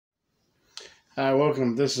Hi,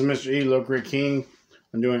 welcome. This is Mr. E. Locre King.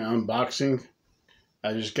 I'm doing an unboxing.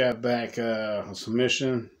 I just got back a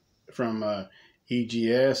submission from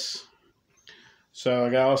EGS. So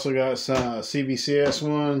I also got some CBCS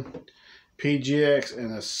one, PGX,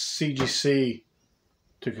 and a CGC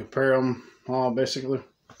to compare them all basically.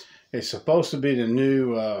 It's supposed to be the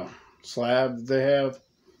new slab that they have.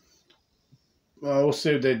 Well, we'll see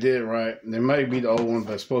if they did it right. They might be the old one,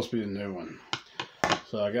 but it's supposed to be the new one.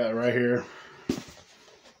 So I got it right here.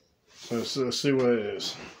 So let's see what it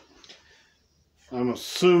is. I'm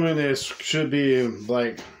assuming it should be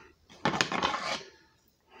like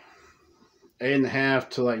 8.5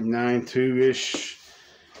 to like 9.2-ish.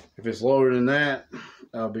 If it's lower than that,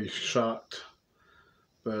 I'll be shocked.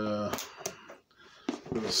 But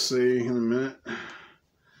we'll see in a minute.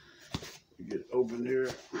 Get it open here.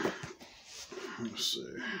 Let's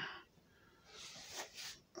see.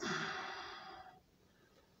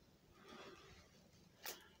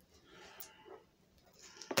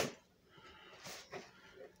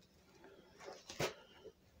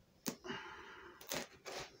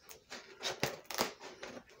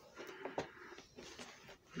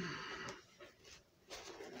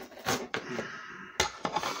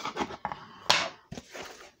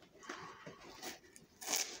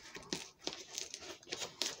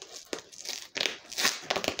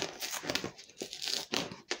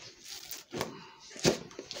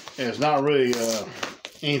 It's not really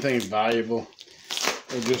anything valuable.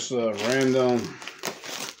 It's just a random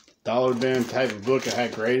dollar bin type of book I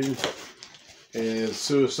had graded. It is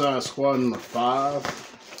Suicide Squad #5.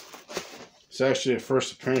 It's actually the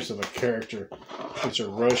first appearance of a character. It's a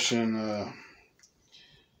Russian,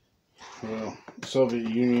 Soviet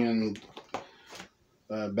Union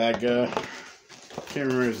bad guy. Can't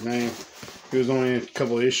remember his name. He was only in a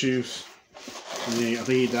couple of issues. And then I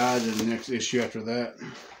think he died in the next issue after that.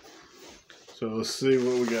 So let's see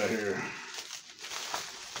what we got here.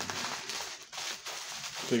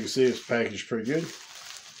 So you can see it's packaged pretty good.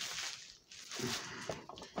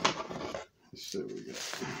 Let's see what we got.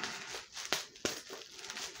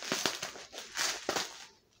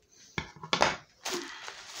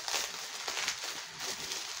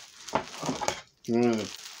 I'm going to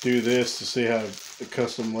do this to see how the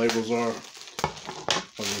custom labels are.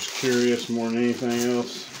 I'm just curious more than anything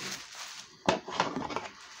else.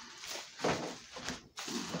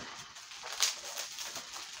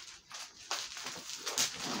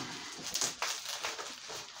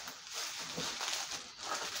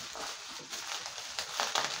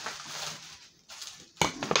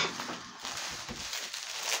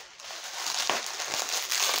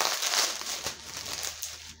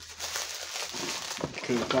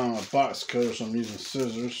 Couldn't find my box cutter, so I'm using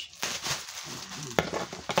scissors.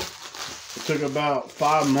 It took about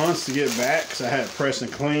 5 months to get back because I had it pressed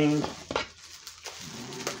and cleaned.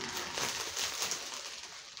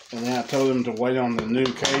 And then I told them to wait on the new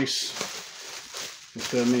case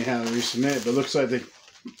instead of me having to resubmit. But it looks like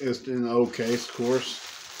it's in the old case, of course.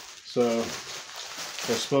 So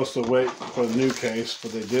they're supposed to wait for the new case,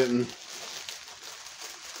 but they didn't.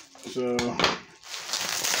 So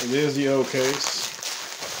it is the old case.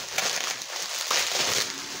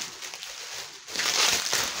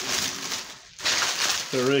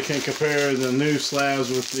 So I really can't compare the new slabs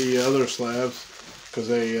with the other slabs because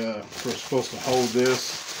they were supposed to hold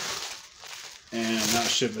this and not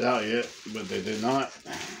ship it out yet, but they did not.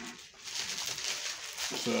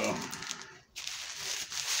 So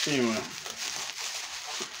anyway,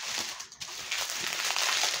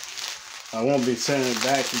 I won't be sending it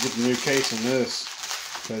back to get the new case in this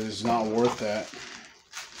because it's not worth that.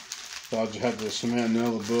 So I'll just have to submit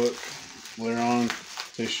another book later on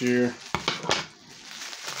this year.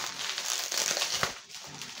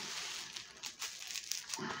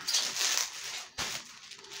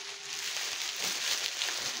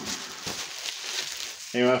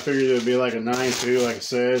 Anyway, I figured it would be like a 9.2, like I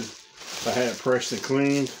said. If I had it pressed and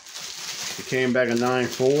cleaned, it came back a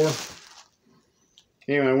 9.4.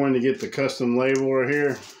 Anyway, I wanted to get the custom label right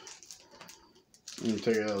here. Let me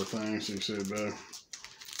take out the thing so you can see it better.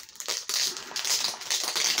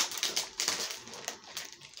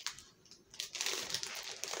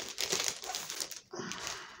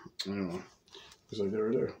 Anyway, looks like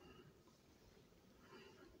they're there.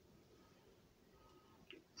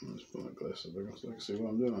 Let's put my glasses back so I can see what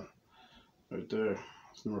I'm doing. Right there.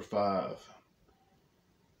 It's number 5.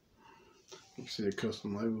 You can see the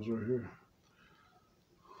custom labels right here.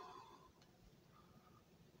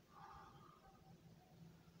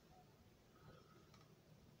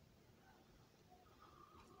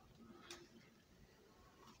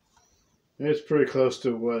 It's pretty close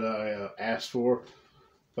to what I asked for.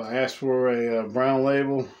 But I asked for a brown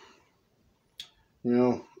label, you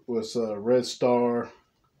know, with a red star,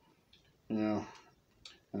 you know,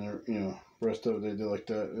 and you know, rest of it they did like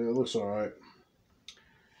that. It looks all right.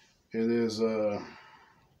 It is the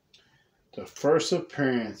first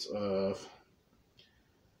appearance of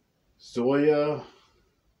Zoya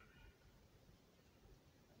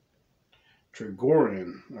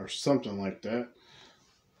Tregorian or something like that.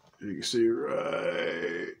 You can see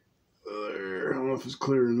right there. I don't know if it's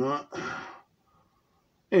clear or not.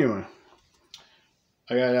 Anyway,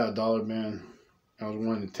 I got it out of Dollar Bin. I was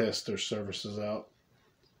wanting to test their services out.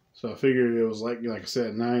 So I figured it was like I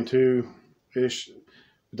said, 9.2-ish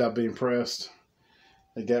without being pressed.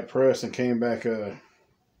 It got pressed and came back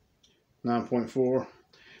 9.4.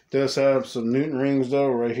 Does have some Newton rings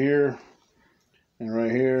though, right here and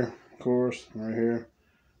right here, of course, right here,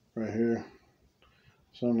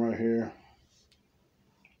 some right here.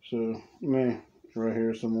 So, I mean, right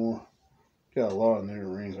here some more. Got a lot of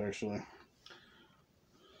Newton rings actually,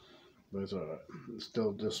 but it's alright. It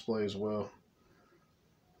still displays well.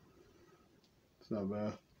 It's not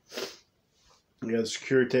bad. You got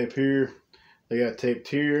security tape here. They got taped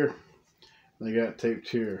here. They got taped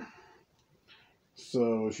here.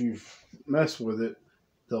 So if you mess with it,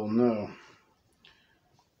 they'll know.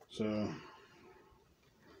 So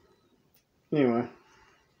anyway,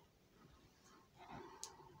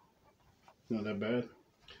 not that bad.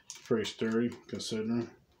 Pretty sturdy considering.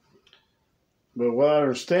 But what I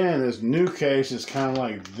understand is new case is kind of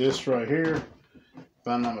like this right here. If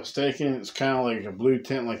I'm not mistaken, it's kind of like a blue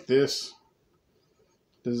tint like this.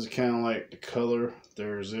 This is kind of like the color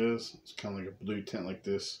theirs is. It's kind of like a blue tint like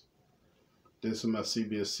this. This is my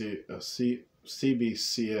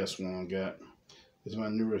CBCS one I got. This is my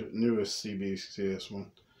newest CBCS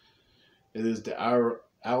one. It is the Outer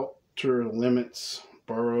Limits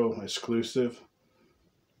Borough exclusive.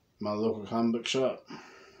 My local comic book shop.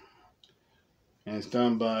 And it's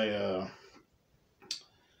done by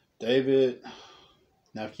David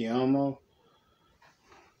Nakayama.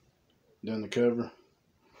 Doing the cover.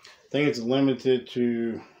 I think it's limited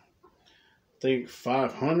to, I think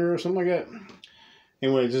 500 or something like that.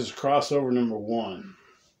 Anyway, this is crossover number 1.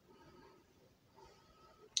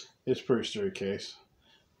 It's a pretty sturdy case.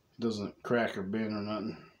 It doesn't crack or bend or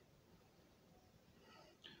nothing.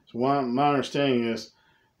 So my understanding is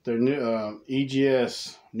their new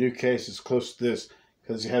EGS new case is close to this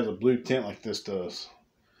because it has a blue tint like this does.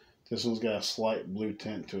 This one's got a slight blue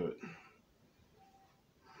tint to it.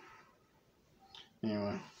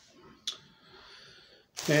 Anyway.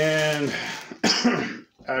 And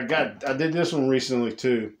I did this one recently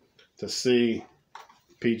too to see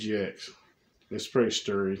PGX. It's pretty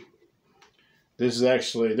sturdy. This is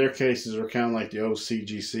actually, their cases are kind of like the old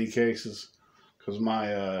CGC cases because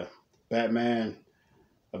my Batman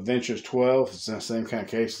Adventures 12 is in the same kind of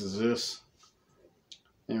case as this.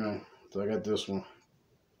 Anyway, so I got this one.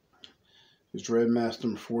 It's Red Master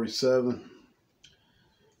number 47.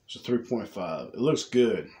 It's a 3.5. It looks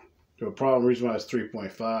good. The problem, reason why it's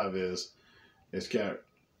 3.5 is it's got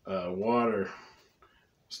water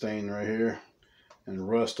stain right here and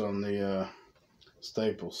rust on the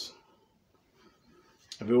staples.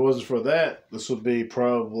 If it wasn't for that, this would be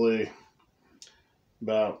probably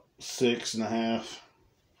about 6.5,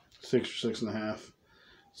 6 or 6.5.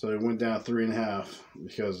 So it went down 3.5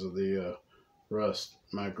 because of the rust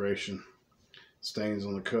migration stains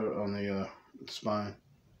on the spine.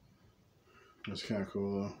 That's kind of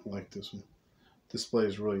cool though. I like this one. Display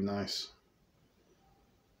is really nice.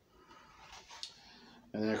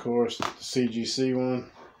 And then of course the CGC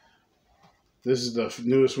one. This is the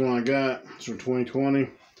newest one I got. It's from 2020.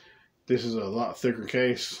 This is a lot thicker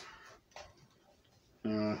case.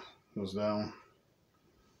 Goes down.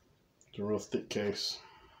 It's a real thick case.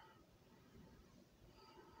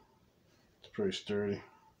 It's pretty sturdy.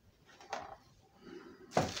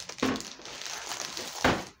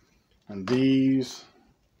 And these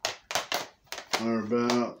are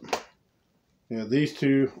about, these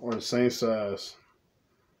two are the same size.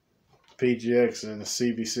 PGX and the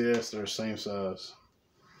CBCS, they're the same size.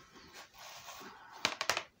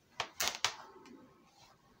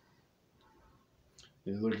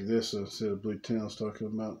 You look at this, see the blue tint I was talking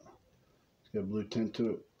about? It's got a blue tint to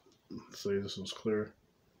it. Let's see, this one's clear.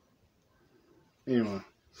 Anyway,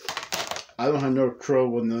 I don't have no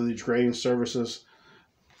trouble with none of these grading services.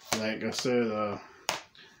 Like I said,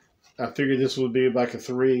 I figured this would be like a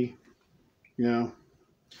 3,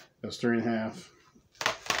 that's 3.5.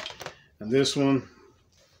 And this one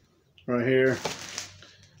right here,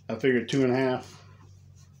 I figured 2.5.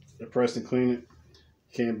 I pressed and cleaned it,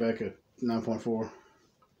 came back at 9.4.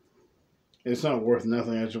 it's not worth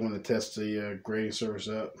nothing. I just want to test the grading service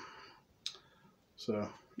out. So,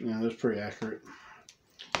 yeah, that's pretty accurate.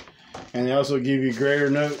 And they also give you grader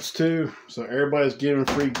notes too. So everybody's giving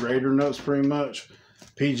free grader notes pretty much.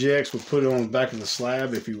 PGX will put it on the back of the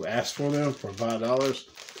slab if you ask for them for $5.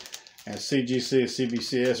 And CGC and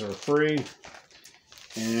CBCS are free.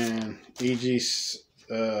 And EGS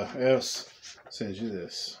sends you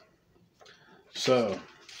this. So,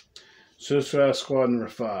 Suicide Squad number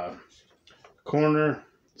 5. Corner,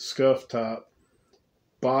 scuff top,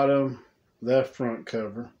 bottom, left front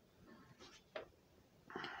cover.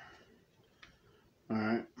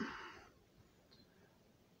 Alright.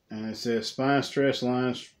 And it says spine stress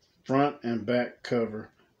lines, front and back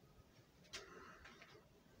cover.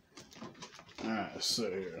 Alright, so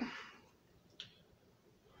here.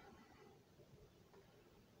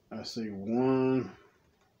 I see one.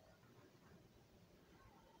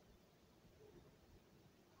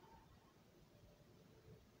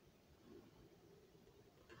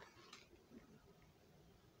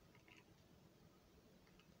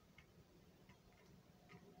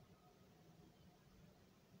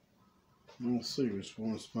 Let's see which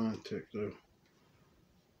one spine tick though.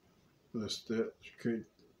 There's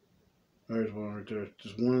one right there.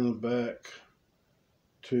 Just one in the back.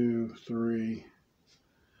 2, 3.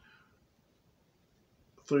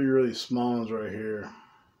 3 really small ones right here.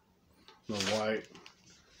 The white.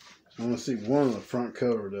 I want to see one on the front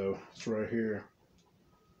cover though. It's right here.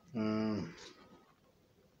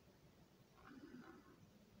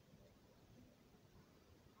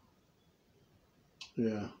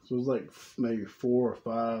 Yeah, so it's like maybe 4 or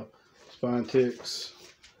 5 spine ticks.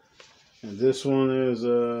 And this one is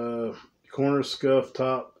corner scuff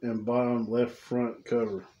top and bottom left front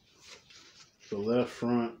cover. The left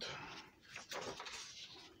front,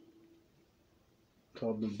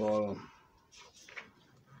 top and bottom.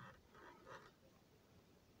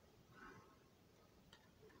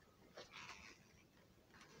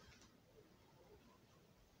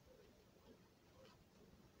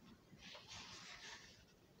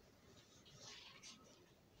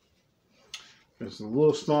 There's a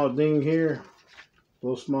little small ding here, a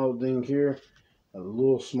little small ding here, a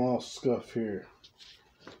little small scuff here.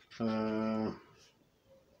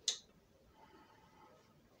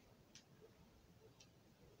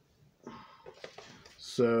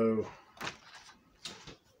 So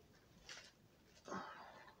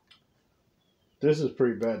this is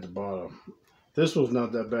pretty bad at the bottom. This was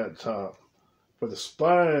not that bad at the top. For the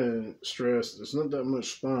spine stress, there's not that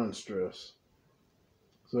much spine stress.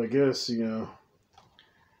 So I guess, you know,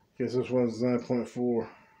 guess this one's 9.4.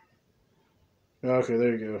 Okay,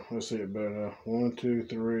 there you go. Let's see it better now. 1, 2,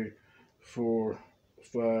 3, 4,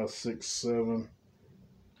 5, 6, 7.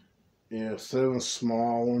 Yeah, 7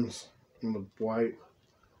 small ones on the white.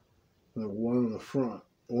 And the one in the front.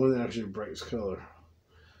 One that actually breaks color.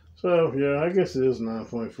 So, yeah, I guess it is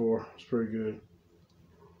 9.4. It's pretty good.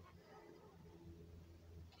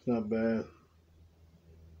 It's not bad.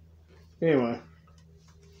 Anyway,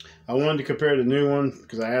 I wanted to compare the new one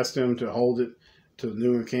because I asked him to hold it till the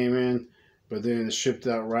new one came in, but then it shipped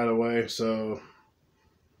out right away. So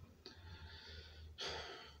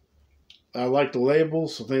I like the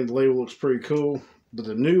labels. I think the label looks pretty cool. But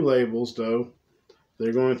the new labels, though,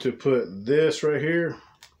 they're going to put this right here.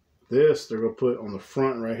 This they're going to put on the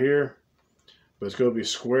front right here, but it's going to be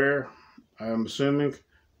square. I'm assuming,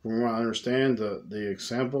 from what I understand, the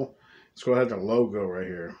example, it's going to have the logo right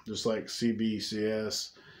here, just like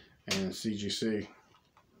CBCS and CGC.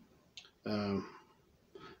 But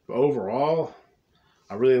overall,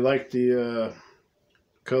 I really like the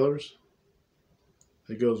colors.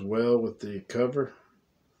 It goes well with the cover.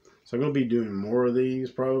 So I'm going to be doing more of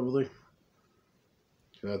these probably.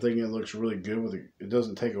 I think it looks really good with it. It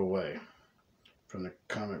doesn't take away from the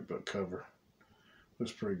comic book cover.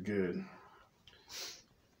 Looks pretty good.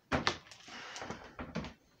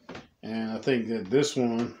 And I think that this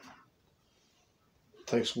one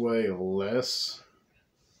takes away less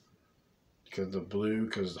because the blue,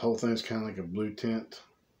 because the whole thing's kind of like a blue tint.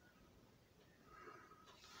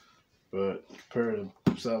 But compared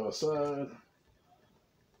to side by side,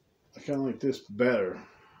 I kind of like this better.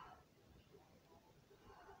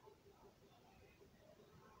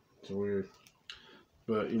 It's weird,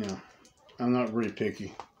 but you know, I'm not really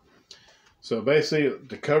picky. So basically,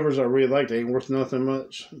 the covers I really like. They ain't worth nothing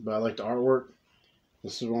much, but I like the artwork.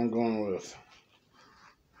 This is what I'm going with.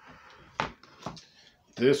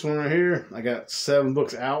 This one right here, I got 7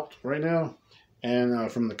 books out right now,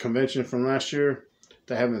 and from the convention from last year,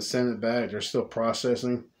 they haven't sent it back. They're still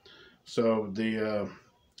processing. So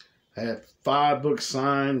I had 5 books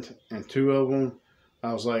signed, and 2 of them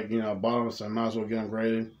I was like, I bought them, so I might as well get them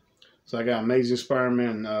graded. So I got Amazing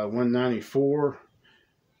Spider-Man 194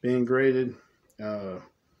 being graded. The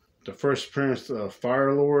first appearance of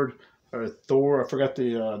Firelord or Thor, I forgot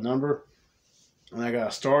the number. And I got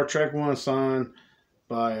a Star Trek one signed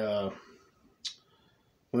by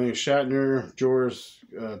William Shatner, George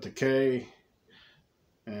Takei,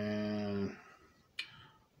 and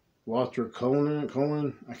Walter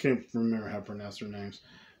Cohen. I can't remember how to pronounce their names.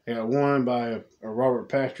 I got one by Robert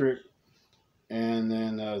Patrick, and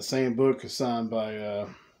then the same book is signed by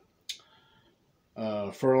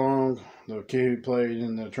Furlong, the kid who played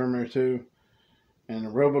in the Terminator 2. And the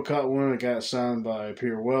Robocop one I got signed by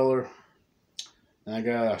Peter Weller. And I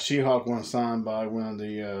got a She-Hulk one signed by one of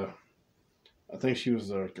the, I think she was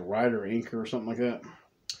the writer, inker, or something like that.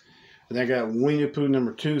 And I got Winnie the Pooh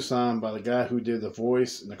 #2 signed by the guy who did the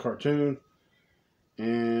voice in the cartoon.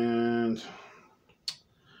 And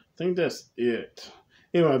I think that's it.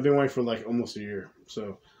 Anyway, I've been waiting for like almost a year.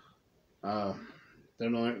 So,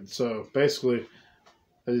 so basically,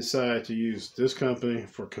 I decided to use this company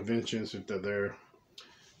for conventions if they're there.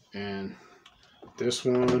 And this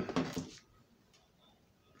one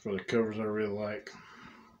for the covers I really like.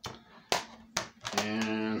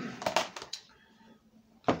 And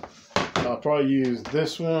I'll probably use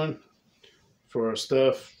this one for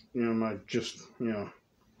stuff, my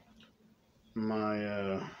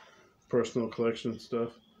personal collection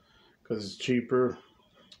stuff, because it's cheaper,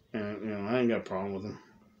 and I ain't got a problem with them.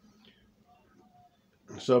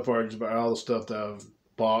 So far, just about all the stuff that I've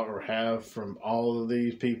bought or have from all of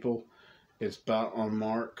these people, it's about on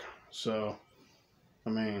mark. So, I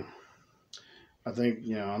mean, I think,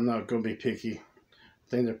 I'm not going to be picky. I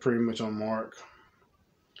think they're pretty much on mark.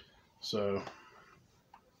 So,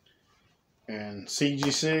 and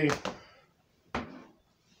CGC,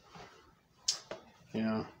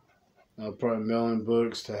 I'll probably mail in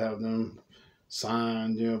books to have them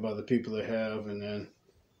signed, by the people they have. And then,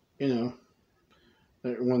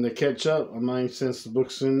 when they catch up, I might, since the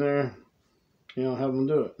book's in there, have them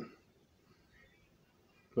do it.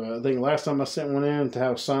 But I think last time I sent one in to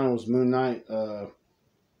have signed was Moon Knight,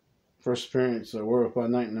 first appearance, Werewolf by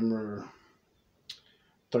Night number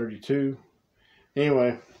 32.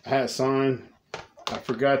 Anyway, I had it signed. I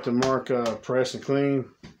forgot to mark press and clean.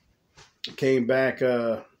 Came back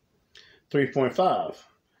 3.5.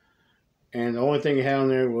 And the only thing it had on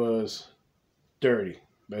there was dirty,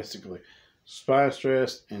 basically. Spine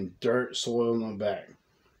stress and dirt, soil on the back.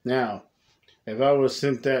 Now, if I would have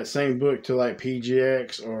sent that same book to like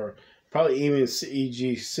PGX or probably even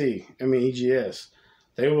EGS,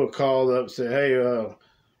 they would have called up and said, hey,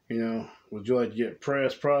 would you like to get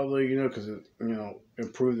pressed probably, because it,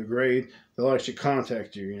 improve the grade. They'll actually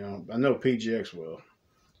contact you, I know PGX will,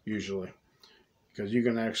 usually. Because you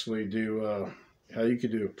can actually do, how you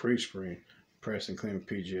could do a pre-screen press and clean with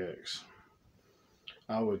PGX.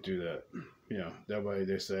 I would do that. That way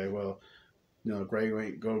they say, well, grade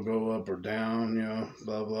ain't go up or down,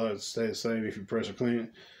 blah, blah. It stay the same if you press or clean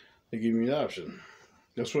it. They give you the option.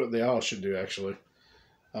 That's what they all should do, actually.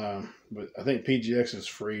 But I think PGX is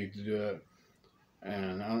free to do it.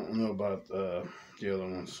 And I don't know about the other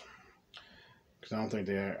ones. Because I don't think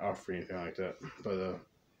they offer anything like that. But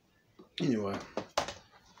anyway,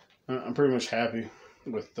 I'm pretty much happy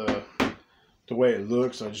with the way it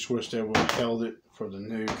looks. I just wish they would have held it for the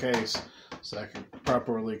new case so I could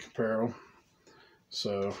properly compare them.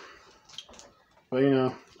 So, but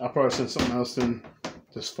I'll probably send something else in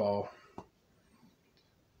this fall.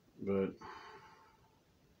 But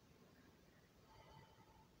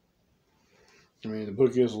the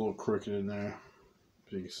book is a little crooked in there,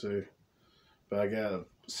 as you can see. But I got a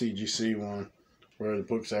CGC one where the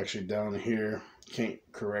book's actually down here. Can't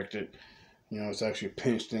correct it. It's actually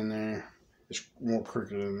pinched in there. It's more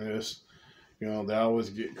crooked than this. They always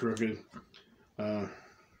get crooked. A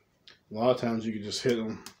lot of times you can just hit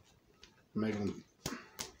them, make them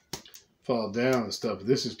fall down and stuff. But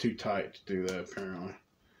this is too tight to do that, apparently.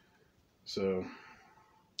 So,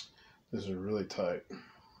 this is really tight.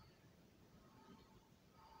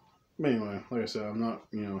 But anyway, like I said, I'm not,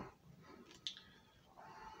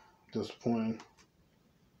 disappointed.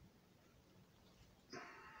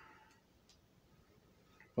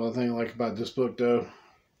 Well, the thing I like about this book, though,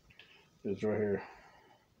 is right here.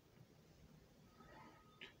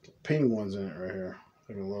 The penguin's in it right here.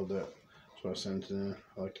 I love that. That's why I sent it in.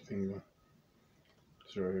 I like the penguin.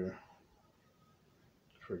 It's right here.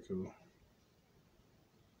 It's pretty cool.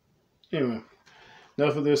 Anyway,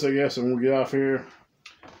 enough of this, I guess, and we'll get off here.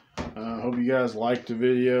 Hope you guys liked the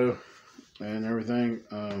video and everything.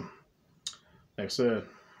 Like I said,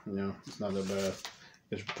 it's not that bad.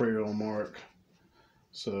 It's pretty on mark.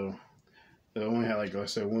 So I only had, like I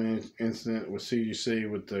said, one incident with CGC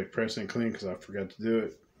with the press and clean because I forgot to do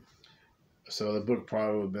it. So the book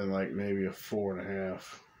probably would have been like maybe a 4.5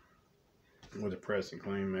 with the press and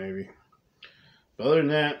clean maybe. But other than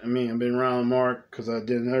that, I mean, I've been around the mark because I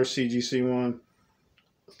did another CGC one,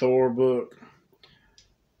 Thor book.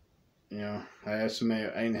 You know, I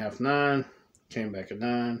estimated 8.5, 9, came back at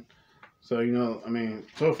 9. So, you know, I mean,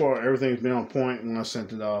 so far everything's been on point when I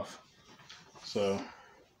sent it off. So,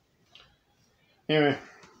 anyway,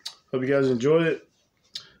 hope you guys enjoyed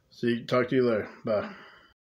it. Talk to you later. Bye.